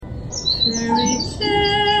Fairy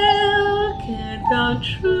tale can come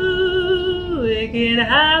true. It can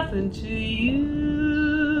happen to you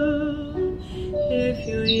if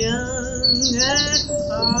you're young at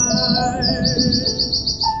heart.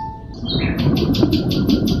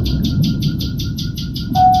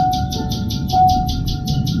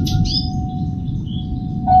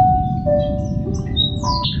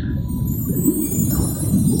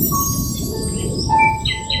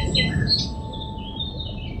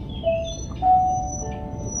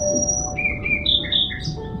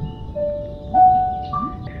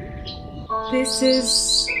 This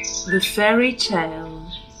is the fairy tale,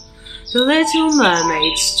 the Little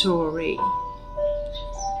Mermaid story.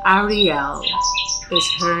 Ariel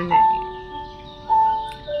is her name.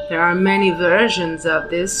 There are many versions of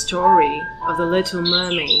this story of the Little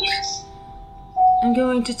Mermaid. I'm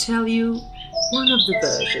going to tell you one of the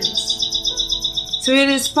versions. So it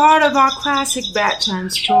is part of our classic bedtime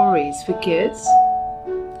stories for kids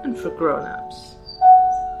and for grown-ups.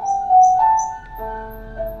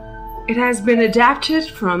 It has been adapted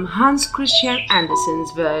from Hans Christian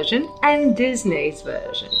Andersen's version and Disney's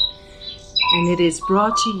version, and it is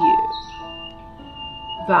brought to you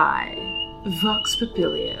by Vox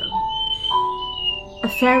Papilio. A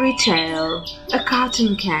fairy tale, a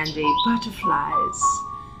cotton candy, butterflies,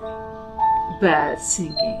 birds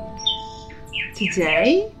singing.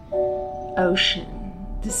 Today, ocean,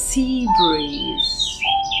 the sea breeze,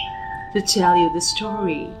 to tell you the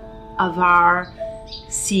story of our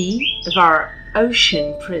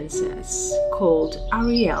ocean princess called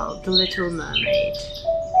Ariel, the Little Mermaid.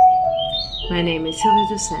 My name is Hilda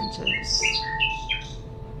dos Santos.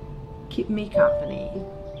 Keep me company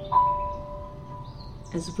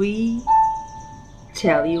as we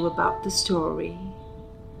tell you about the story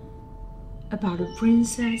about a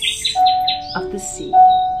princess of the sea.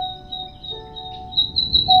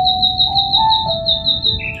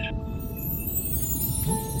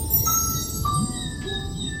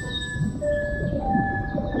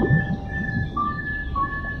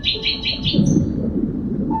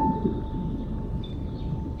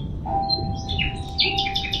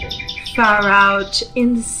 Far out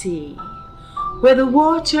in the sea, where the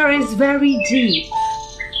water is very deep,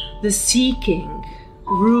 the Sea King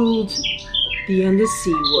ruled the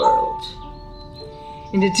undersea world.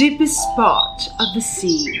 In the deepest spot of the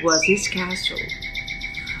sea was his castle.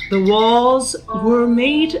 The walls were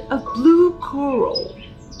made of blue coral.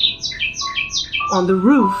 On the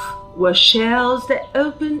roof were shells that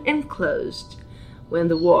opened and closed when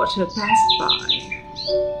the water passed by.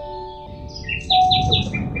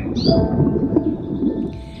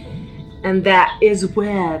 And that is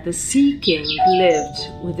where the Sea King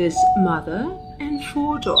lived with his mother and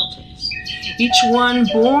 4 daughters, each one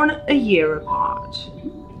born a year apart.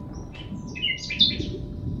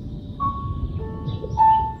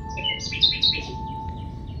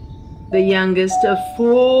 The youngest of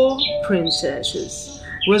 4 princesses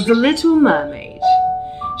was the Little Mermaid.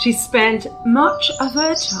 She spent much of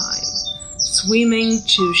her time swimming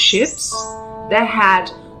to ships that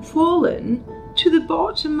had fallen to the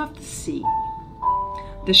bottom of the sea.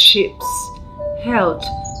 The ships held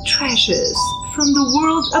treasures from the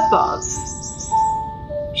world above.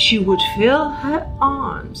 She would fill her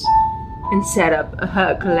arms and set up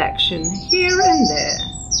her collection here and there.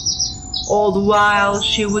 All the while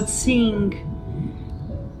she would sing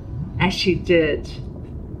as she did.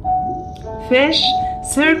 Fish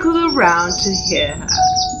circled around to hear her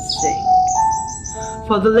sing.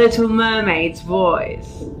 For the Little Mermaid's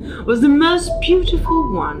voice was the most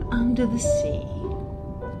beautiful one under the sea.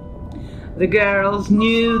 The girls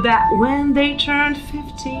knew that when they turned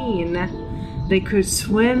 15, they could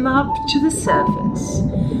swim up to the surface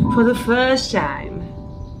for the first time.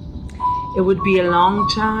 It would be a long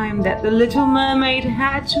time that the Little Mermaid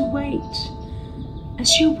had to wait, as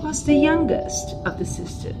she was the youngest of the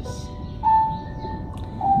sisters.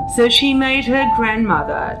 So she made her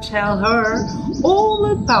grandmother tell her all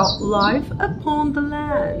about life upon the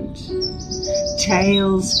land.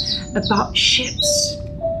 Tales about ships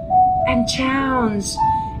and towns,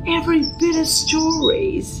 every bit of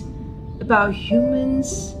stories about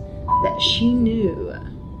humans that she knew.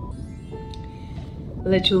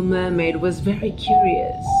 Little Mermaid was very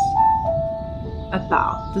curious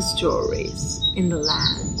about the stories in the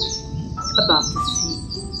land, about the sea.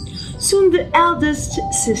 Soon the eldest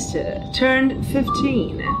sister turned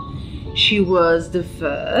 15. She was the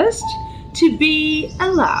first to be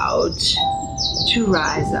allowed to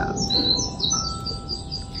rise up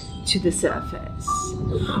to the surface.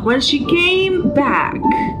 When she came back,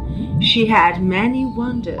 she had many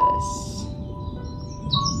wonders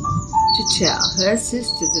to to tell her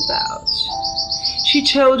sisters about. She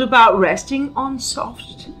told about resting on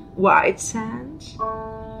soft, white sand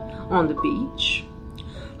on the beach.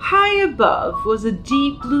 High above was a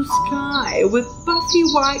deep blue sky with puffy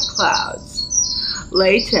white clouds.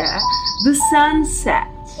 Later, the sun set,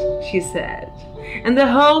 she said, and the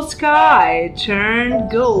whole sky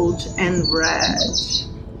turned gold and red.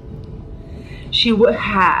 She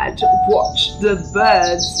had watched the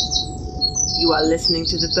birds. You are listening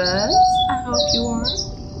to the birds? I hope you are.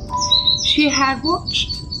 She had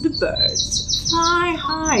watched the birds fly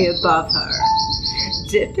high above her,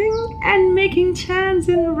 dipping and making turns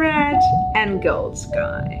in red and gold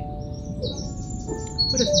sky.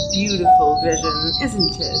 What a beautiful vision,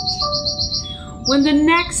 isn't it? When the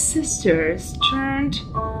next sisters turned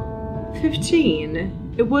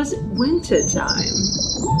 15, it was winter time.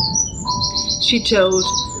 She told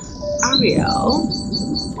Ariel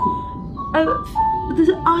of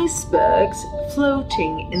the icebergs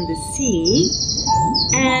floating in the sea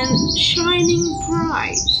and shining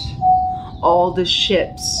bright. All the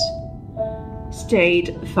ships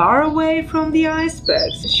stayed far away from the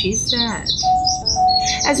icebergs, she said,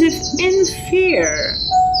 as if in fear.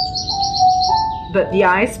 But the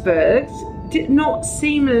icebergs did not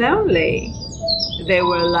seem lonely. They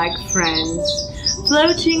were like friends,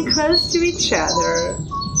 floating close to each other.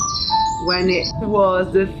 When it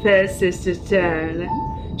was the third sister's turn,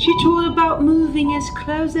 she told about moving as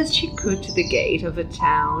close as she could to the gate of a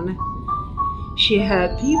town. She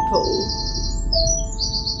heard people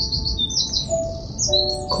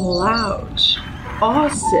call out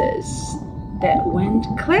horses that went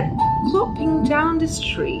clopping down the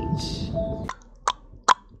street.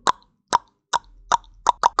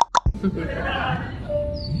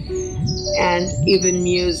 And even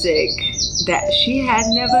music that she had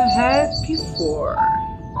never heard before.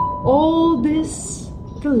 All this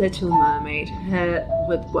the little mermaid heard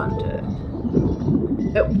with wonder.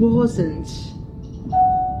 It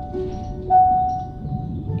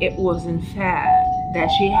wasn't fair that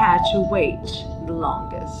she had to wait the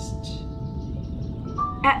longest.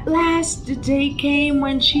 At last the day came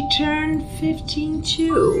when she turned 15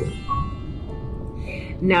 too.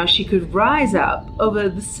 Now she could rise up over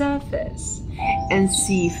the surface and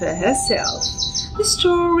see for herself the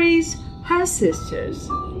stories her sisters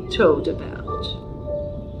told about.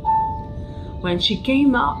 When she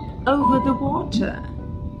came up over the water,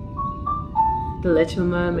 the little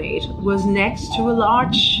mermaid was next to a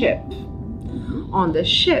large ship. On the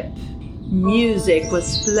ship, music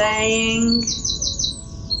was playing.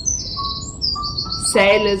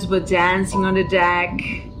 Sailors were dancing on the deck.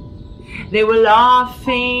 They were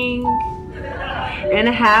laughing and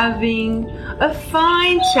having a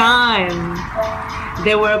fine time.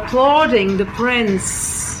 They were applauding the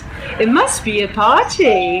prince. It must be a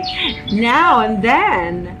party. Now and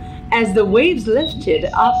then, as the waves lifted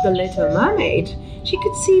up the little mermaid, she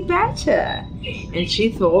could see better, and she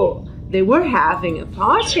thought they were having a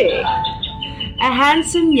party. A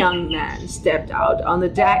handsome young man stepped out on the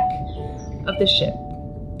deck of the ship.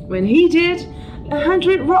 When he did,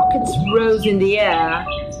 100 rockets rose in the air.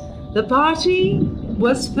 The party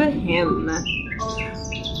was for him.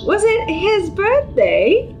 Was it his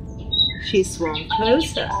birthday? She swung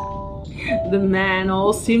closer. The men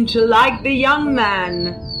all seemed to like the young man,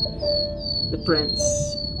 the prince.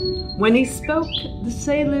 When he spoke, the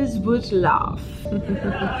sailors would laugh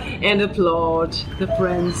and applaud the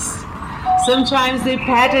prince. Sometimes they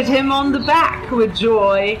patted him on the back with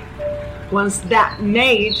joy. Once that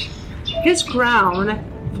made his crown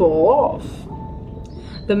fall off.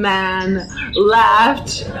 The man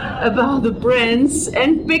laughed about the prince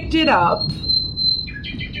and picked it up.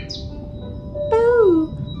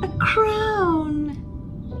 "Oh, a crown,"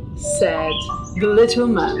 said the little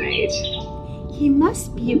mermaid. "He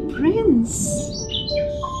must be a prince."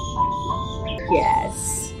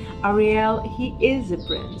 "Yes, Ariel, he is a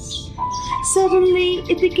prince." Suddenly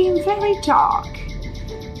it became very dark.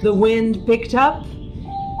 The wind picked up.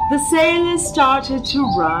 The sailors started to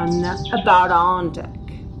run about on deck.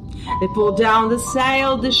 They pulled down the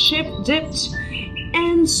sail, the ship dipped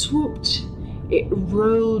and swooped. It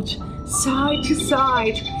rolled side to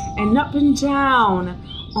side and up and down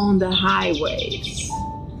on the high waves.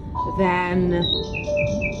 Then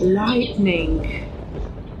lightning,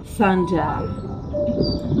 thunder,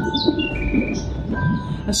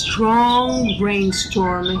 a strong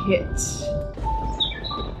rainstorm hit.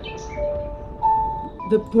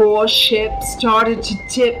 The poor ship started to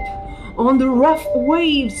tip on the rough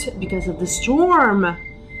waves because of the storm.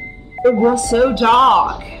 It was so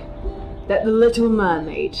dark that the little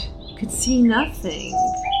mermaid could see nothing.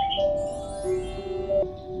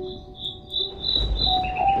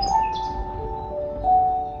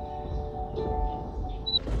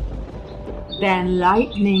 Then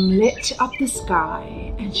lightning lit up the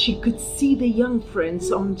sky, and she could see the young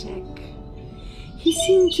prince on deck. He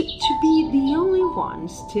seemed to be the only one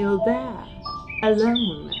still there,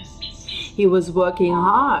 alone. He was working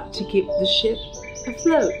hard to keep the ship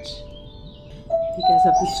afloat because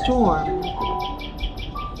of the storm.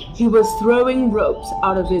 He was throwing ropes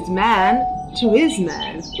out of his man to his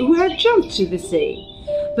man who had jumped to the sea.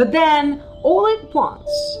 But then, all at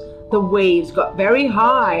once, the waves got very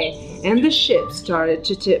high and the ship started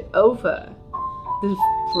to tip over. The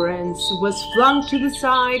prince was flung to the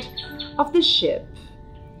side of the ship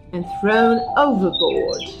and thrown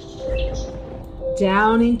overboard.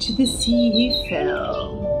 Down into the sea he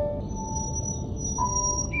fell.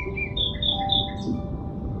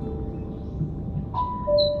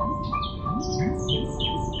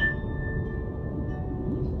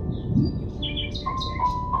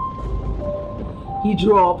 He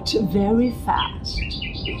dropped very fast.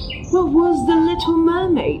 What was the little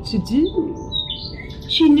mermaid to do?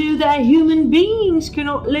 She knew that human beings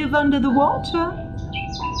cannot live under the water.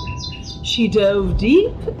 She dove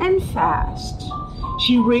deep and fast.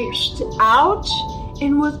 She reached out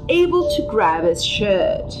and was able to grab his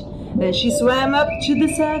shirt. Then she swam up to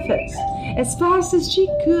the surface as fast as she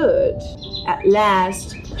could. At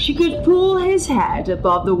last, she could pull his head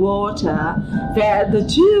above the water. There the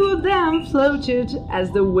two of them floated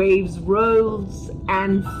as the waves rose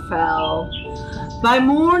and fell. By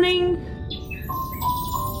morning,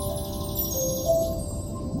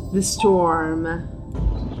 the storm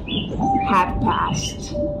had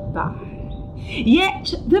passed by.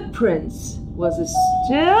 Yet the prince was as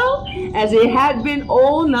still as he had been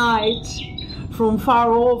all night. From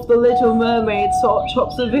far off, the little mermaid saw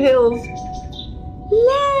tops of hills.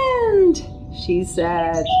 "Land," she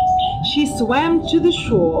said. She swam to the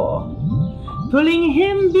shore, pulling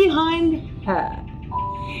him behind her.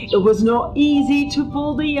 It was not easy to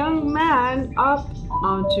pull the young man up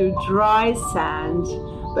onto dry sand,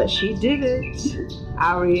 but she did it.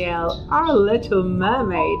 Ariel, our little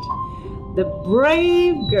mermaid, the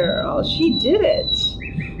brave girl, she did it.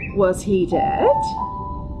 Was he dead?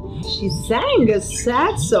 She sang a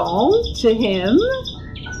sad song to him.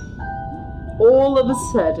 All of a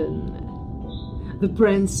sudden, the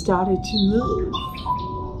prince started to move.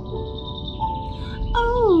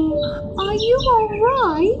 "Oh, are you all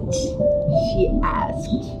right?" she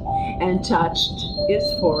asked and touched his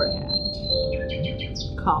forehead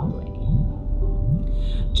calmly.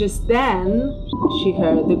 Just then, she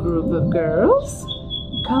heard the group of girls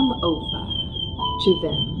come over to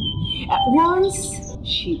them. At once,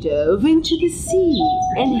 she dove into the sea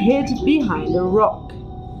and hid behind a rock.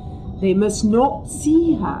 They must not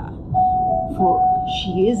see her, for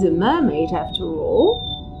she is a mermaid after all.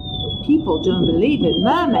 People don't believe in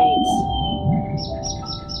mermaids.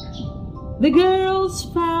 The girls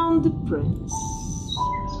found the prince,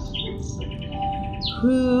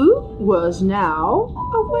 who was now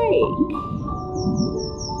awake.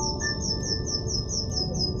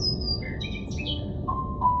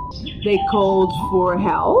 They called for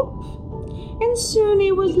help, and soon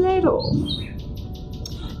he was let off.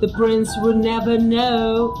 The prince would never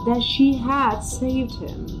know that she had saved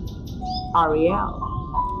him. Ariel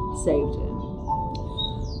saved him.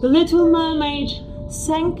 The little mermaid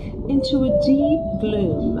sank into a deep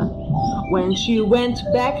gloom. When she went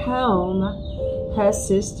back home, her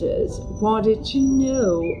sisters wanted to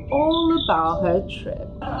know all about her trip.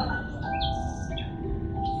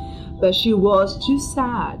 But she was too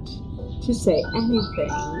sad to say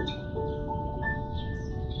anything.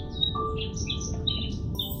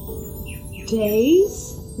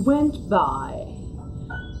 Days went by,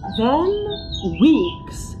 then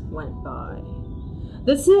weeks went by.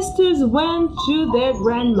 The sisters went to their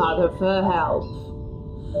grandmother for help.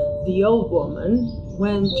 The old woman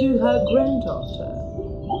went to her granddaughter.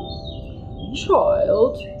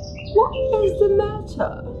 "Child, what is the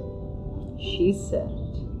matter?" she said.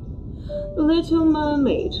 The little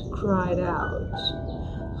mermaid cried out,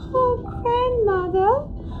 "Oh, grandmother,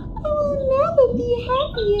 I will never be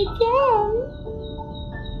happy again."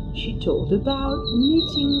 She told about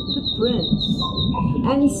meeting the prince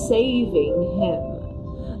and saving him,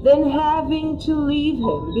 then having to leave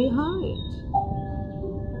him behind.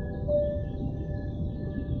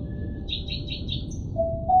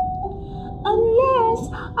 "Unless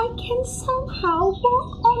I can somehow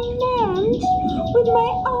walk on land with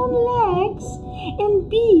my own legs and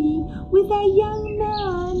be with a young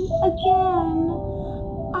man again,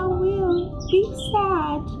 I will be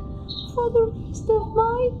sad for the rest of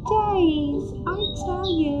my days, I tell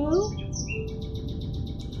you."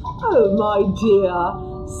 "Oh, my dear,"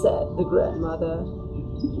 said the grandmother,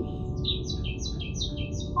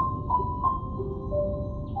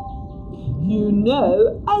 You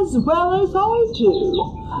know as well as I do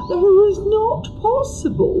that it is not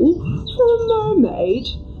possible for a mermaid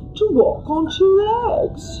to walk on two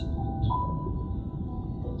legs.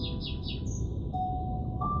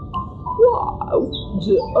 Why,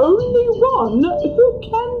 the only one who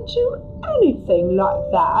can do anything like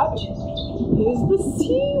that is the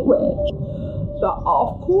sea witch. But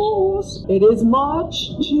of course, it is much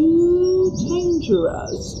too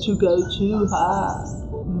dangerous to go to her.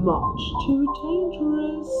 Much too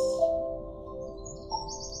dangerous.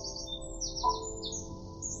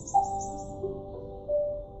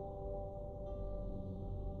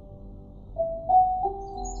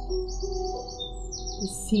 The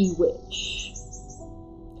sea witch.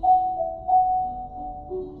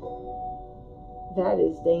 That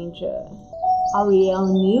is danger. Ariel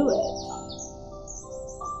knew it.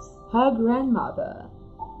 Her grandmother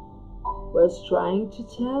was trying to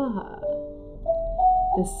tell her.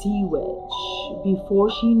 The sea witch, before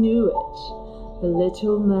she knew it, the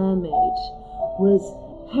little mermaid was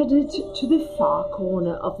headed to the far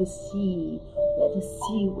corner of the sea where the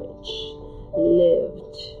sea witch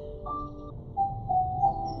lived.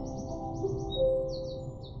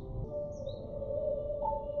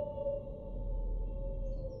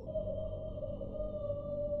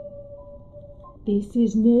 This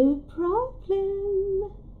is no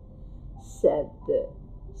problem, said the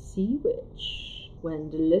sea witch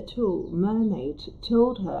when the little mermaid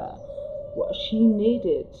told her what she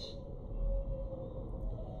needed.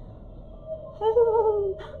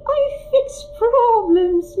 Oh, I fix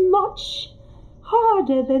problems much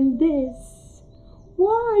harder than this.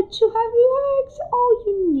 Why, to have legs, all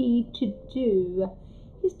you need to do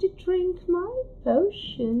is to drink my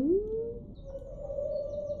potion.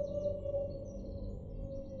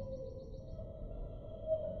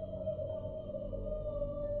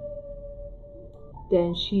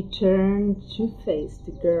 Then she turned to face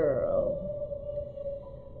the girl.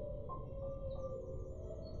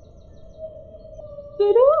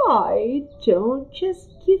 But I don't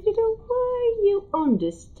just give it away, you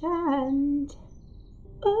understand?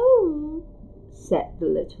 Oh, said the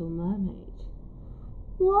little mermaid.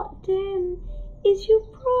 What then is your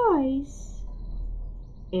prize?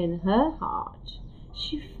 In her heart,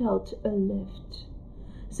 she felt a lift.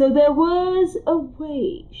 So there was a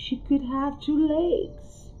way she could have two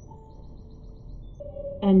legs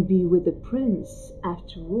and be with the prince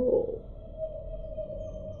after all.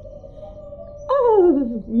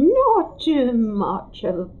 Oh, not too much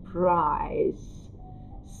of a prize,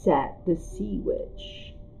 said the sea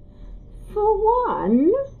witch. For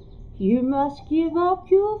one, you must give up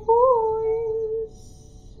your voice.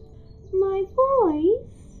 My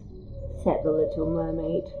voice, said the little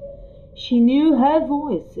mermaid. She knew her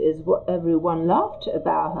voice is what everyone loved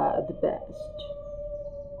about her the best.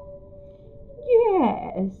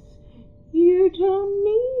 Yes, you don't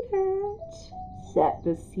need it, said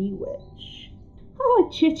the sea witch. Oh,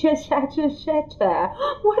 chitter, chatter, chatter,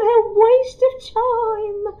 what a waste of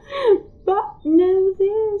time. But know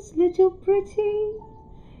this, little pretty,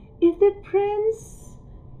 if the prince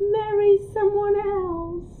marries someone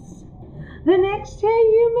else, the next day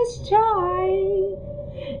you must die.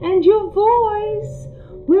 And your voice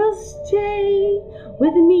will stay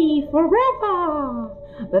with me forever.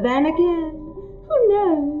 But then again, who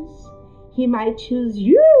knows? He might choose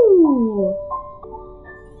you.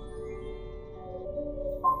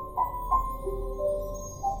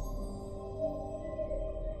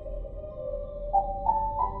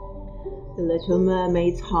 The little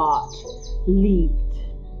mermaid's heart leaped.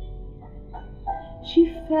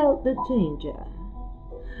 She felt the danger.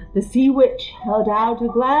 The sea witch held out a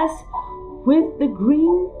glass with the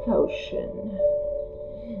green potion.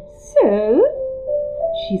 So,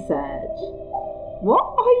 she said, what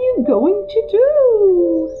are you going to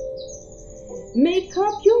do? Make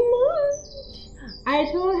up your mind. I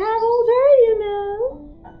don't have all day, you know.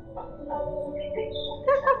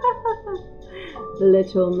 The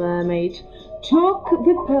little mermaid took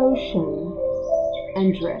the potion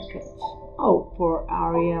and drank it. Oh, poor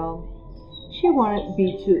Ariel. She wanted to be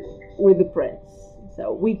with the prince,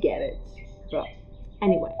 so we get it. But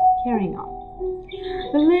anyway, carrying on.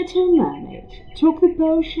 The little mermaid took the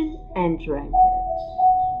potion and drank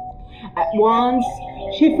it. At once,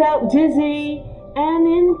 she felt dizzy and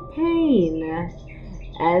in pain,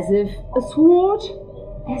 as if a sword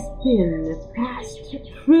has been passed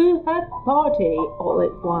through her body all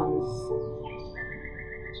at once.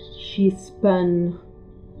 She spun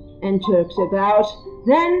and jerked about,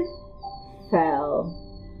 then fell.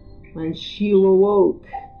 When she awoke,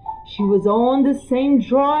 she was on the same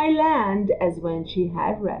dry land as when she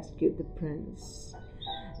had rescued the prince.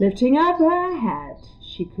 Lifting up her head,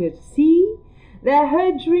 she could see that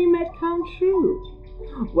her dream had come true.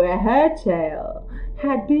 Where her tail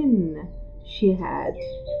had been, she had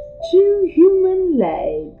 2 human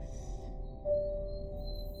legs.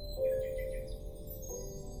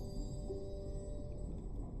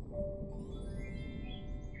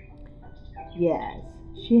 Yes,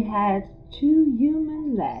 she had 2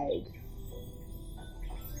 human legs.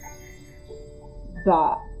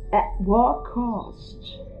 But at what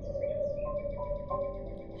cost?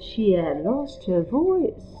 She had lost her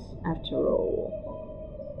voice, after all.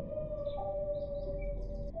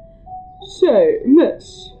 "Say,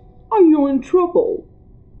 miss, are you in trouble?"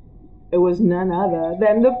 It was none other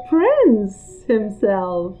than the prince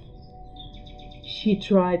himself. She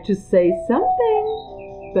tried to say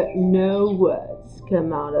something, but no words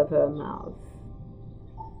came out of her mouth.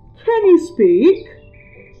 "Can you speak?"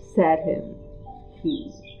 said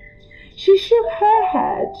he. She shook her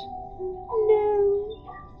head. "No."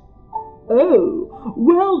 "Oh,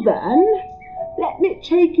 well then, let me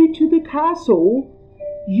take you to the castle.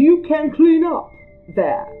 You can clean up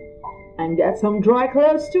there and get some dry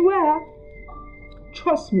clothes to wear.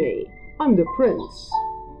 Trust me, I'm the prince."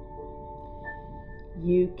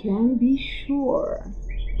 You can be sure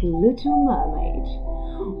the little mermaid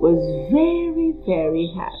was very, very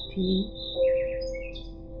happy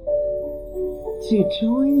to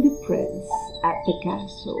join the prince at the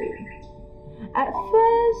castle. At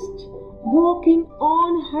first, walking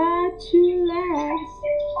on her 2 legs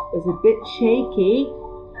was a bit shaky,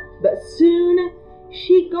 but soon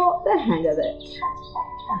she got the hang of it.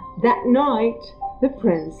 That night, the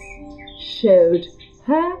prince showed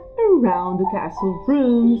her around the castle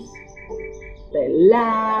rooms. They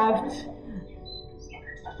laughed.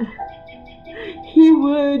 He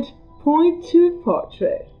would point to a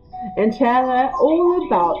portrait and tell her all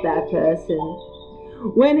about that person.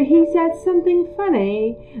 When he said something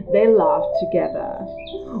funny, they laughed together.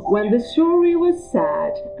 When the story was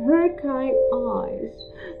sad, her kind eyes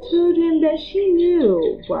told him that she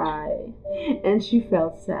knew why, and she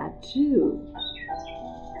felt sad too.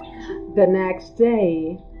 The next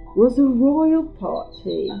day was a royal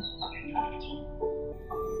party.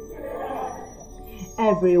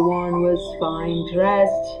 Everyone was fine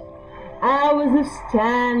dressed. Hours of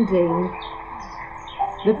standing.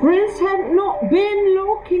 The prince had not been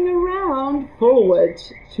looking around forward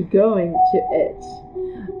to going to it.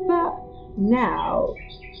 But now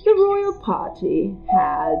the royal party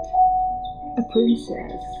had a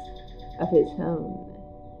princess of his own.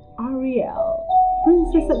 Ariel,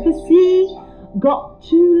 princess of the sea, got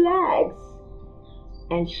 2 legs,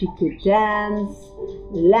 and she could dance,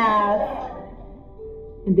 laugh,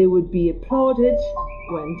 and they would be applauded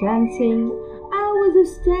when dancing. Hours of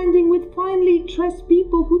standing with finely dressed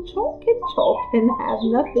people who talk and have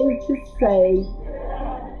nothing to say.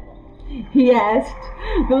 He asked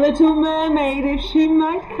the little mermaid if she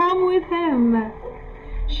might come with him.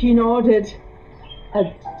 She nodded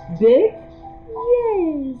a big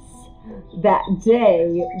yes. That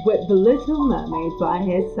day, with the little mermaid by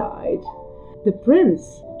his side, the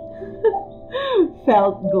prince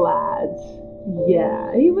felt glad.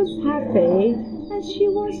 Yeah, he was happy, and she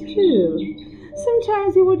was too.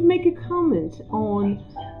 Sometimes he would make a comment on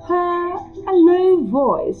her, a low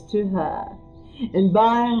voice to her, and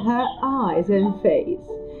by her eyes and face,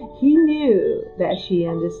 he knew that she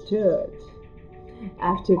understood.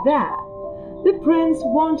 After that, the prince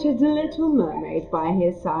wanted the little mermaid by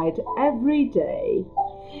his side every day.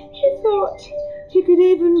 He thought he could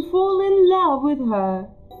even fall in love with her.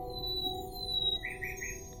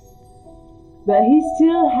 But he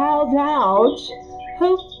still held out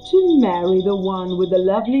hope to marry the one with the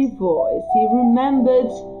lovely voice he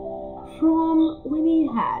remembered from when he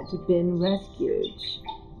had been rescued.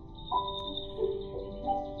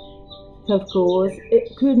 Of course,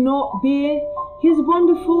 it could not be his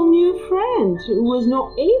wonderful new friend, who was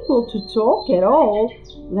not able to talk at all,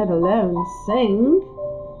 let alone sing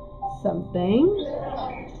something.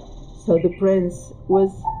 So the prince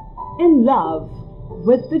was in love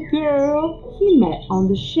with the girl he met on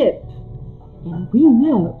the ship. And we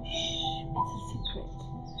know, it's a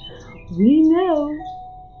secret, we know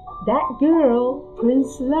that girl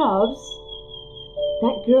Prince loves,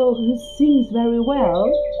 that girl who sings very well,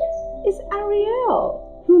 is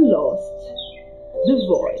Ariel, who lost the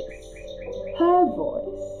voice, her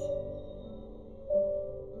voice.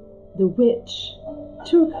 The witch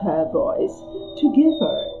took her voice to give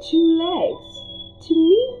her 2 legs to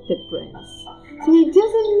meet the prince. So he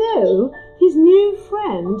doesn't know his new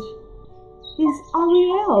friend is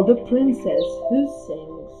Ariel, the princess who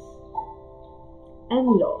sings, and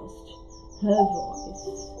lost her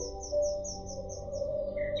voice.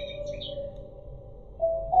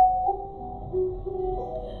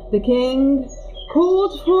 The king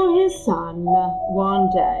called for his son one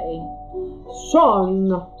day.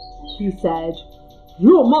 "Son," he said,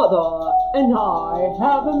 "your mother and I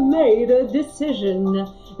have made a decision.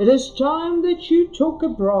 It is time that you took a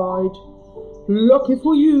bride. Lucky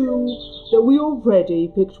for you that we already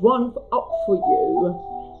picked one up for you."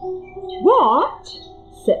 "What?"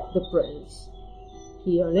 said the prince.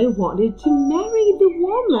 He only wanted to marry the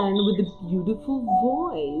woman with the beautiful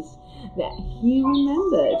voice that he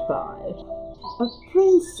remembered by. A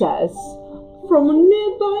princess from a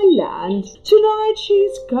nearby land. Tonight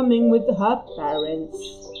she's coming with her parents.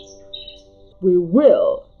 "We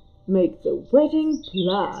will make the wedding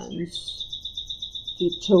plans," he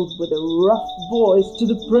told with a rough voice to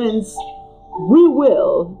the prince. "We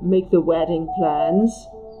will make the wedding plans."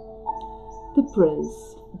 The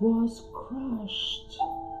prince was crushed.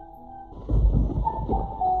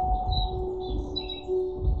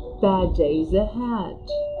 Bad days ahead.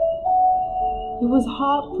 He was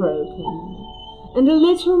heartbroken, and the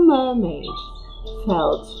little mermaid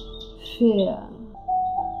felt fear.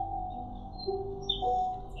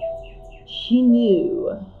 She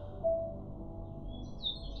knew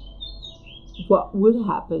what would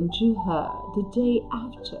happen to her the day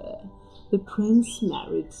after the prince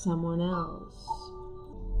married someone else.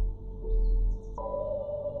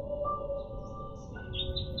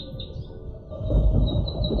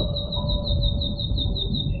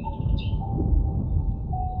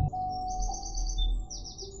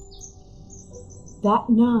 That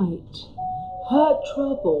night, her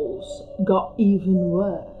troubles got even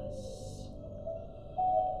worse.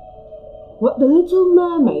 What the little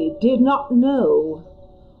mermaid did not know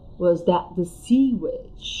was that the sea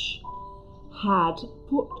witch had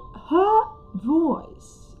put her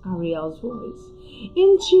voice, Ariel's voice,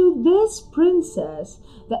 into this princess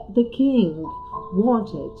that the king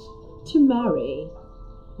wanted to marry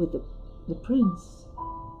with the prince.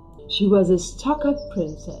 She was a stuck-up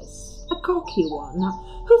princess, a cocky one,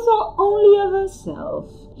 who thought only of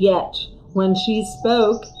herself. Yet, when she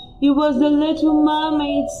spoke, it was the little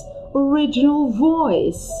mermaid's original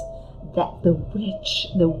voice that the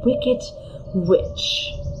wicked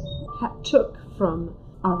witch, had took from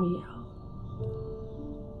Ariel.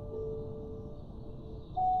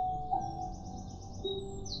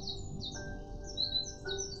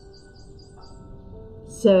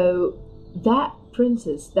 So that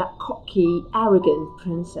princess, that cocky, arrogant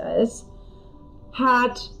princess,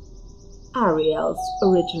 had Ariel's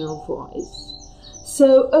original voice.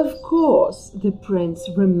 So, of course, the prince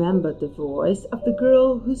remembered the voice of the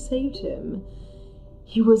girl who saved him.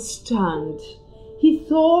 He was stunned. He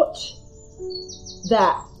thought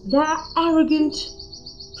that arrogant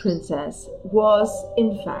princess was,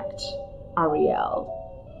 in fact, Ariel.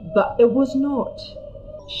 But it was not.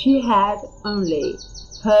 She had only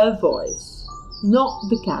her voice, not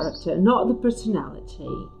the character, not the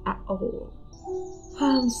personality at all.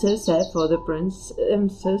 I'm so sad for the prince. I'm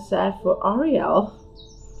so sad for Ariel.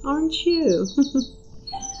 Aren't you?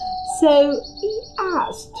 So he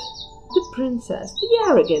asked the princess, the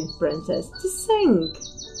arrogant princess, to sing.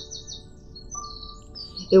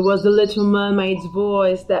 It was the little mermaid's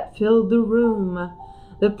voice that filled the room.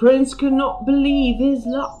 The prince could not believe his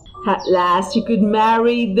luck. At last he could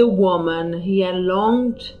marry the woman he had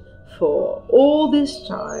longed for all this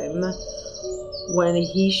time. When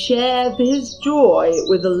he shared his joy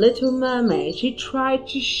with the little mermaid, she tried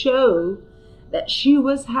to show that she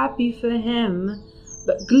was happy for him,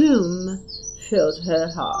 but gloom filled her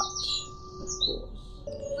heart, of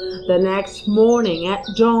course. The next morning at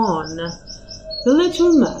dawn, the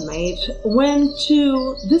little mermaid went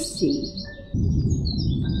to the sea.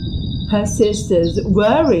 Her sisters,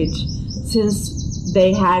 worried since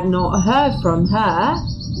they had not heard from her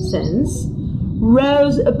since,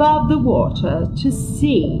 rose above the water to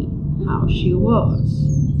see how she was.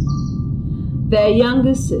 Their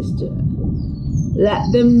younger sister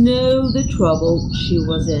let them know the trouble she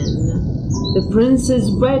was in. The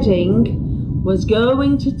prince's wedding was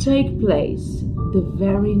going to take place the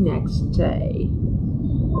very next day.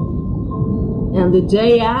 And the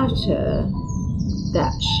day after,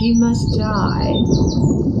 that she must die.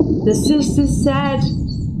 The sister said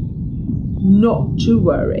not to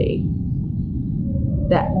worry,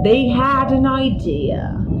 that they had an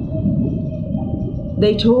idea.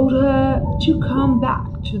 They told her to come back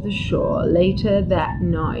to the shore later that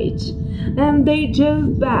night, and they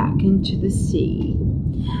dove back into the sea.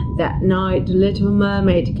 That night the little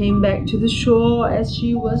mermaid came back to the shore as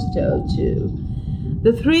she was told to.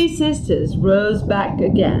 The three sisters rose back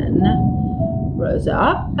again. rose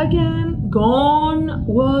up again. Gone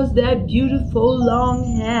was their beautiful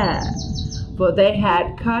long hair, for they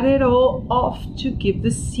had cut it all off to give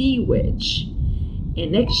the sea witch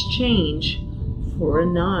in exchange for a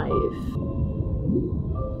knife.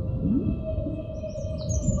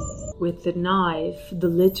 With the knife, the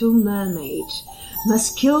little mermaid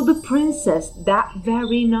must kill the princess that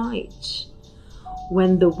very night,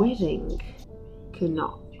 when the wedding could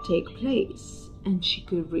not take place and she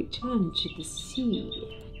could return to the sea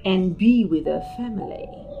and be with her family.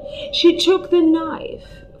 She took the knife,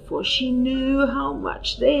 for she knew how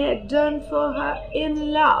much they had done for her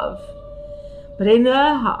in love. But in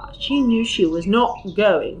her heart, she knew she was not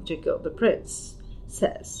going to kill the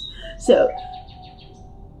princess. So,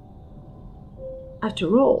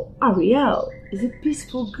 after all, Ariel is a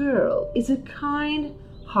peaceful girl, is a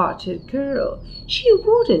kind-hearted girl. She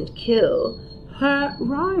wouldn't kill her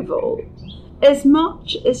rival. As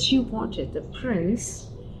much as she wanted the prince,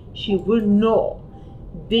 she would not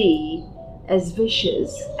be as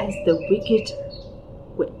vicious as the wicked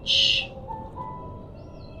witch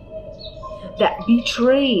that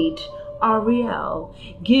betrayed Ariel,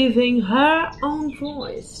 giving her own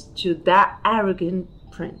voice to that arrogant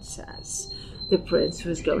princess the prince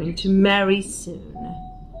was going to marry soon.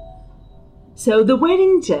 So the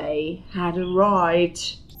wedding day had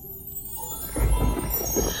arrived.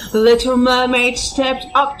 The little mermaid stepped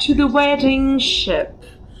up to the wedding ship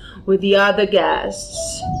with the other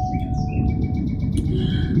guests.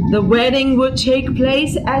 The wedding would take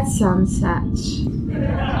place at sunset.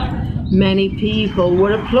 Many people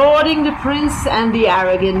were applauding the prince and the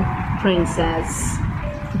arrogant princess.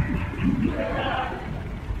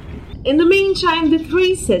 In the meantime, the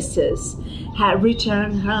three sisters had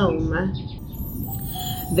returned home.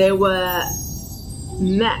 They were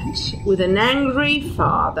met with an angry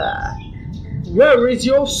father. "Where is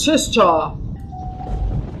your sister?"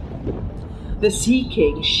 The Sea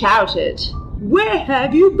King shouted, "Where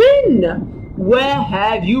have you been? Where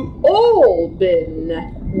have you all been?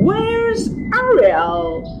 Where's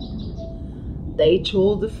Ariel?" They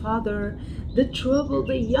told the father the trouble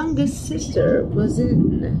the youngest sister was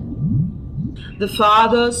in. The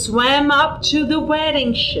father swam up to the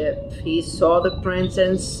wedding ship. He saw the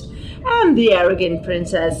princess and the arrogant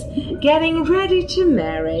princess getting ready to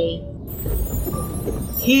marry.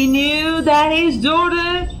 He knew that his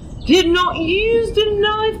daughter did not use the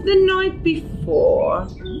knife the night before.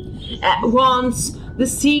 At once, the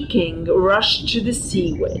Sea King rushed to the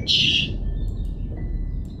Sea Witch.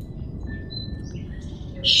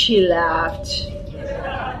 She laughed.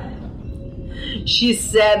 She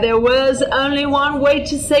said there was only one way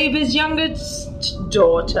to save his youngest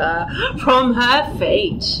daughter from her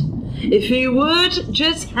fate. If he would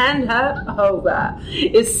just hand her over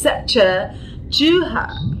his scepter to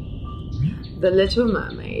her, the little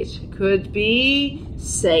mermaid could be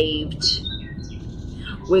saved.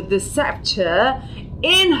 With the scepter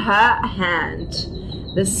in her hand,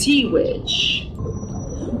 the Sea Witch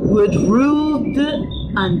would rule the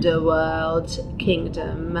underworld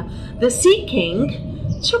kingdom. The Sea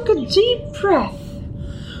King took a deep breath.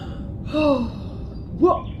 Oh,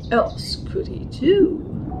 what else could he do?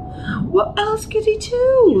 What else could he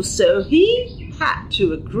do? So he had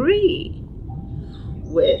to agree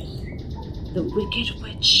with the Wicked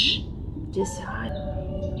Witch decided.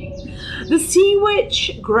 The Sea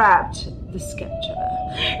Witch grabbed the scepter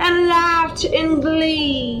and laughed in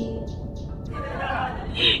glee.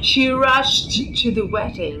 She rushed to the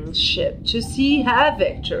wedding ship to see her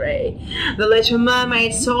victory. The little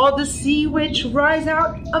mermaid saw the Sea Witch rise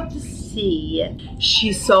out of the sea.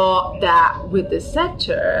 She saw that with the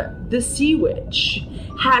scepter, the Sea Witch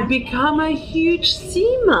had become a huge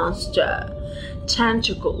sea monster.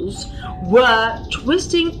 Tentacles were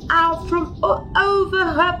twisting out from all over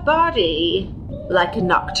her body like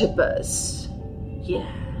an octopus. Yeah,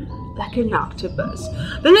 like an octopus.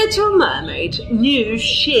 The little mermaid knew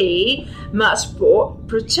she must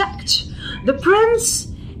protect the prince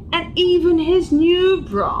and even his new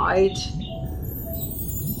bride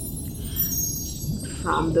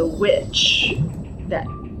from the witch that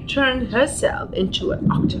turned herself into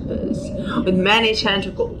an octopus with many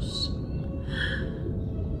tentacles.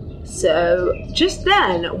 So, just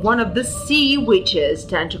then, one of the sea witch's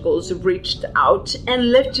tentacles reached out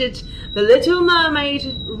and lifted the little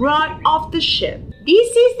mermaid right off the ship. "This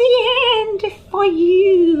is the end for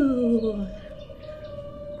you,"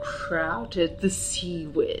 shouted the sea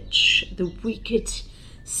witch, the wicked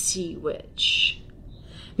sea witch.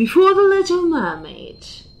 Before the little mermaid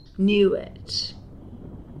knew it,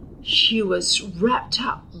 she was wrapped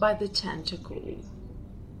up by the tentacle.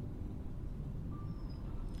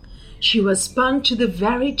 She was spun to the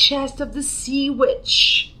very chest of the sea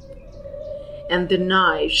witch. And the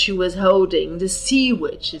knife she was holding, the sea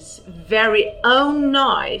witch's very own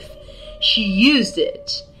knife, she used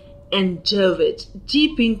it and dove it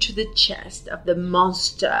deep into the chest of the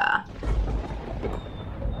monster.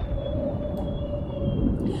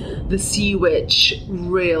 The sea witch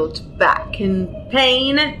reeled back in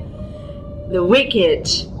pain. The wicked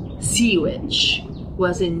sea witch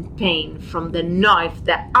was in pain from the knife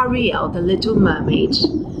that Ariel, the little mermaid,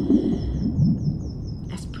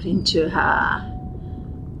 has put into her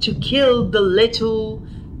to kill the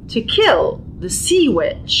sea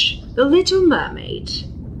witch. The little mermaid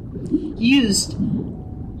used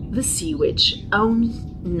the sea witch's own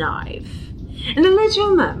knife, and the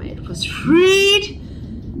little mermaid was freed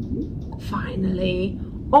finally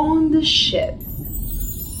on the ship.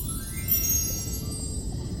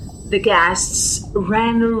 The guests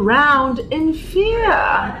ran around in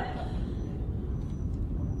fear.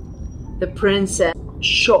 The princess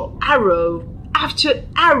shot arrow after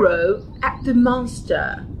arrow at the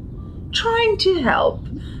monster, trying to help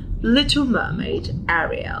Little Mermaid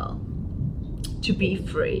Ariel to be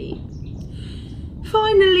free.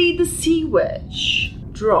 Finally, the sea witch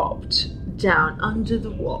dropped down under the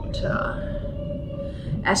water.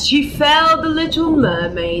 As she fell, the Little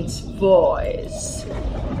Mermaid's voice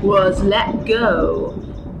was let go,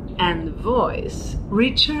 and the voice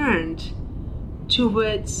returned to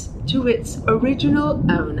its original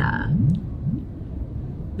owner.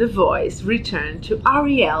 The voice returned to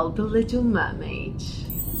Ariel, the Little Mermaid.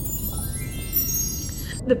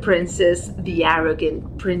 The princess, the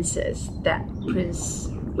arrogant princess that Prince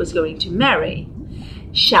was going to marry,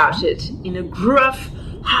 shouted in a gruff,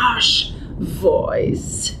 harsh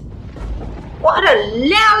voice, "What a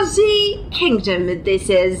lousy kingdom this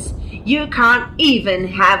is! You can't even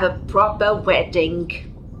have a proper wedding."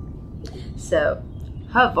 So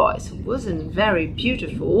her voice wasn't very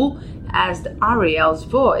beautiful as Ariel's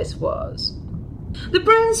voice was. The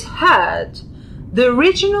prince heard the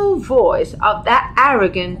original voice of that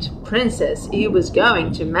arrogant princess he was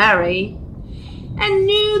going to marry, and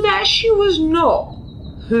knew that she was not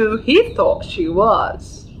who he thought she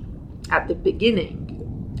was at the beginning.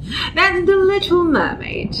 Then the Little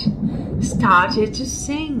Mermaid started to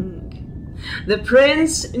sing. The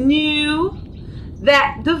prince knew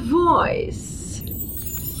that the voice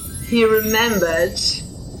he remembered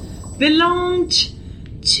belonged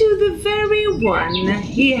to the very one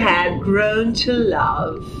he had grown to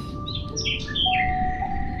love.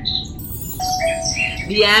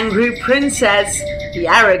 The angry princess, the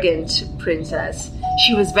arrogant princess,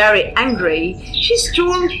 she was very angry. She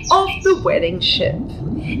stormed off the wedding ship,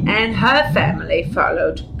 and her family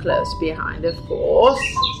followed close behind, of course.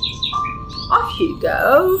 Off you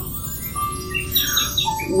go.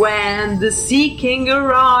 When the Sea King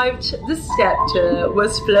arrived, the scepter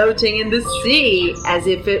was floating in the sea as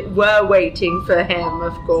if it were waiting for him,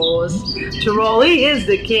 of course. After all, he is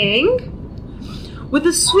the king. With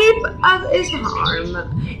a sweep of his arm,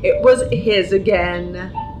 it was his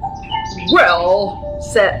again. "Well,"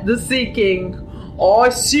 said the Sea King, "I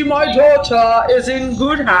see my daughter is in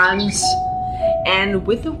good hands." And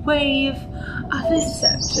with a wave of his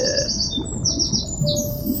scepter,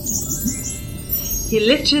 he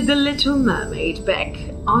lifted the Little Mermaid back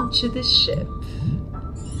onto the ship.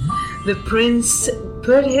 The prince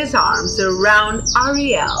put his arms around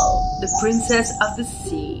Ariel, the princess of the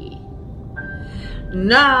sea.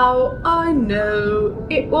 "Now I know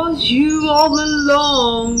it was you all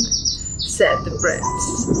along," said the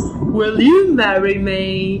prince. "Will you marry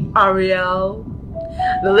me, Ariel?"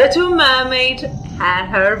 The Little Mermaid had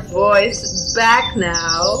her voice back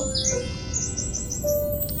now.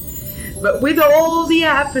 But with all the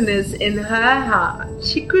happiness in her heart,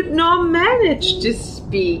 she could not manage to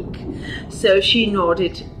speak. So she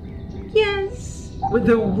nodded yes with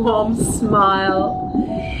a warm smile.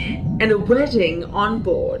 And a wedding on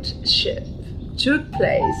board ship took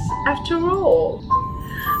place after all.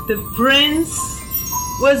 The prince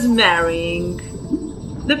was marrying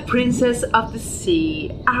the princess of the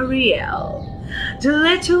sea, Ariel, the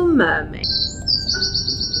Little Mermaid.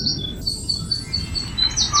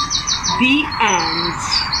 The end.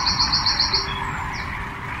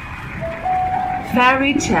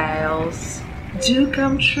 Fairy tales do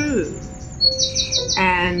come true,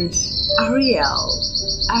 and Ariel,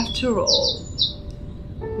 after all,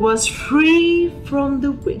 was free from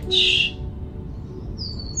the witch,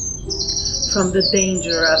 from the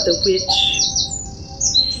danger of the witch,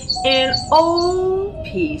 and all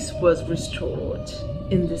peace was restored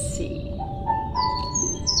in the sea.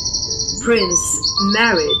 Prince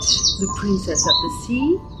married the princess of the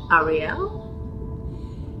sea, Ariel.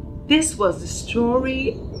 This was the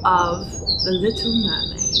story of the Little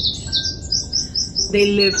Mermaid.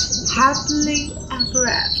 They lived happily ever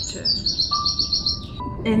after.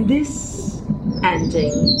 And this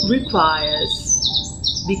ending requires,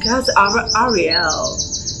 because our Ariel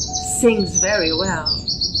sings very well,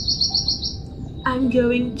 I'm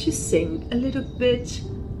going to sing a little bit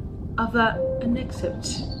of an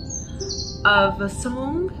excerpt of a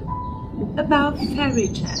song about fairy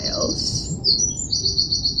tales.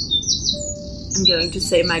 I'm going to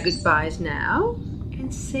say my goodbyes now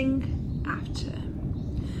and sing after.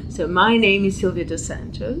 So my name is Silvia dos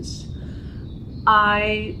Santos.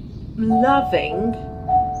 I'm loving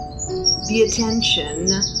the attention,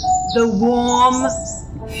 the warm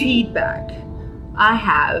feedback I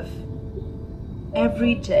have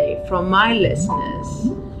every day from my listeners.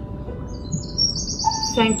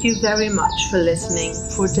 Thank you very much for listening,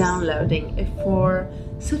 for downloading, and for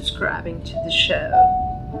subscribing to the show.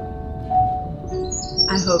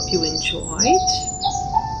 I hope you enjoyed.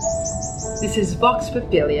 This is Vox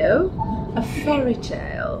Papilio, a fairy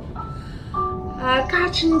tale, a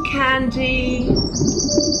cotton candy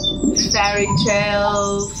fairy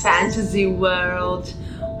tale fantasy world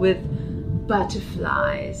with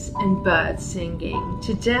butterflies and birds singing.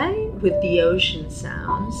 Today with the ocean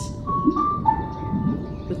sounds,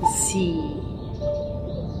 with the sea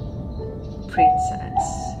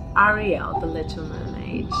princess, Ariel, the Little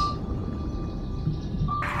Mermaid.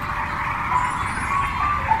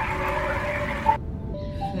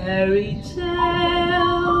 Fairy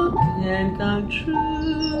tale can come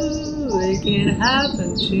true, it can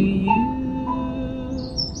happen to you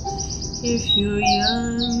if you're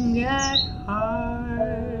young at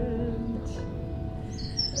heart.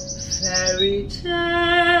 Fairy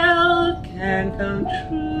tale can come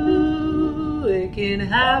true, it can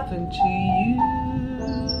happen to you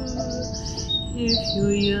if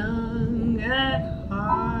you're young at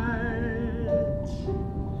heart.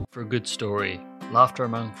 For a good story, laughter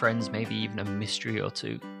among friends, maybe even a mystery or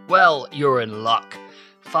two, well, you're in luck.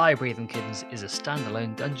 Fire-Breathing Kittens is a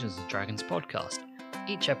standalone Dungeons & Dragons podcast.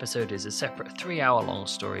 Each episode is a separate 3-hour-long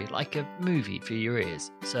story, like a movie for your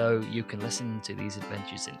ears, so you can listen to these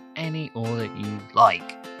adventures in any order you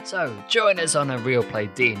like. So join us on a real play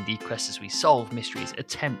D&D quest as we solve mysteries,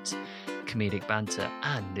 attempt comedic banter,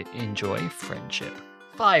 and enjoy friendship.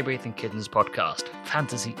 Fire-Breathing Kittens podcast,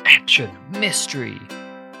 fantasy, action, mystery,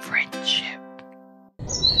 friendship.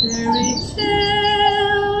 Fairy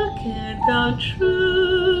tale can come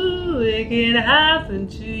true, it can happen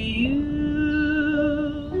to you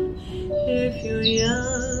if you're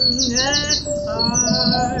young at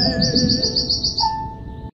heart.